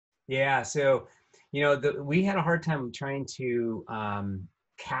Yeah, so we had a hard time trying to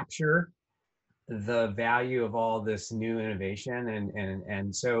capture the value of all this new innovation,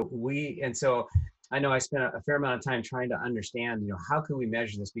 and so I know I spent a fair amount of time trying to understand, how can we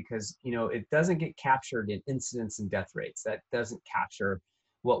measure this, because it doesn't get captured in incidence and death rates. That doesn't capture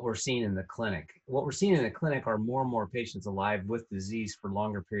what we're seeing in the clinic. What we're seeing in the clinic are more and more patients alive with disease for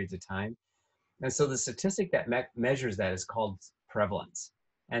longer periods of time. And so the statistic that measures that is called prevalence.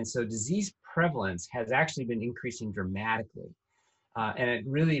 And so disease prevalence has actually been increasing dramatically. And it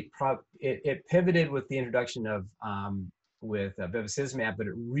really it pivoted with the introduction of with bevacizumab, but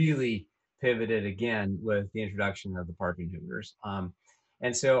it really pivoted again with the introduction of the PARP inhibitors.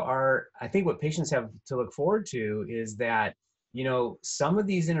 And so I think what patients have to look forward to is that some of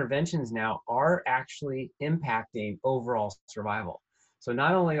these interventions now are actually impacting overall survival. So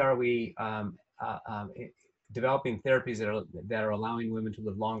not only are we developing therapies that are allowing women to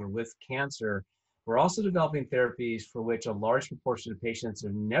live longer with cancer, we're also developing therapies for which a large proportion of patients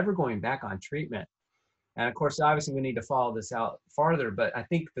are never going back on treatment. And of course, obviously, we need to follow this out farther, but I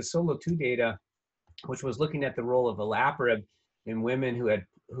think the SOLO2 data, which was looking at the role of olaparib in women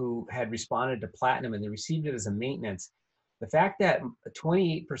who had responded to platinum and they received it as a maintenance, the fact that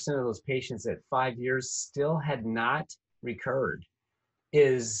 28% of those patients at 5 years still had not recurred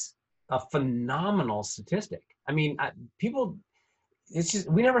is a phenomenal statistic. I mean, people, it's just,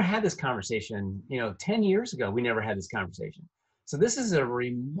 we never had this conversation, 10 years ago, we never had this conversation. So this is a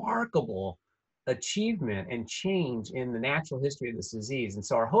remarkable achievement and change in the natural history of this disease. And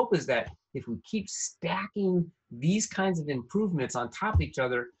so our hope is that if we keep stacking these kinds of improvements on top of each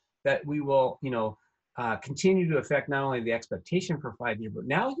other, that we will, continue to affect not only the expectation for 5 years, but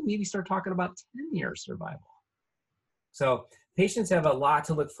now we can maybe start talking about 10-year survival. So patients have a lot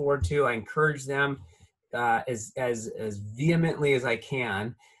to look forward to. I encourage them as vehemently as I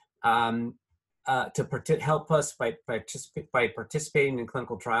can to help us by participating in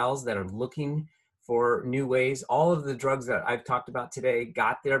clinical trials that are looking for new ways. All of the drugs that I've talked about today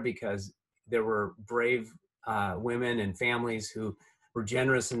got there because there were brave women and families who were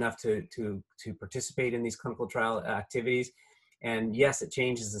generous enough to participate in these clinical trial activities. And yes, it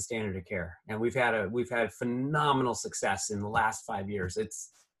changes the standard of care. And we've had phenomenal success in the last 5 years.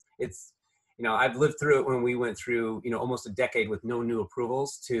 It's I've lived through it when we went through almost a decade with no new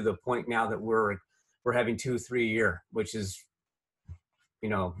approvals, to the point now that we're having 2-3 a year, which is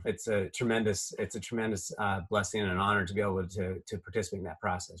it's a tremendous blessing and an honor to be able to participate in that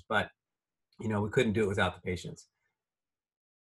process. But we couldn't do it without the patients.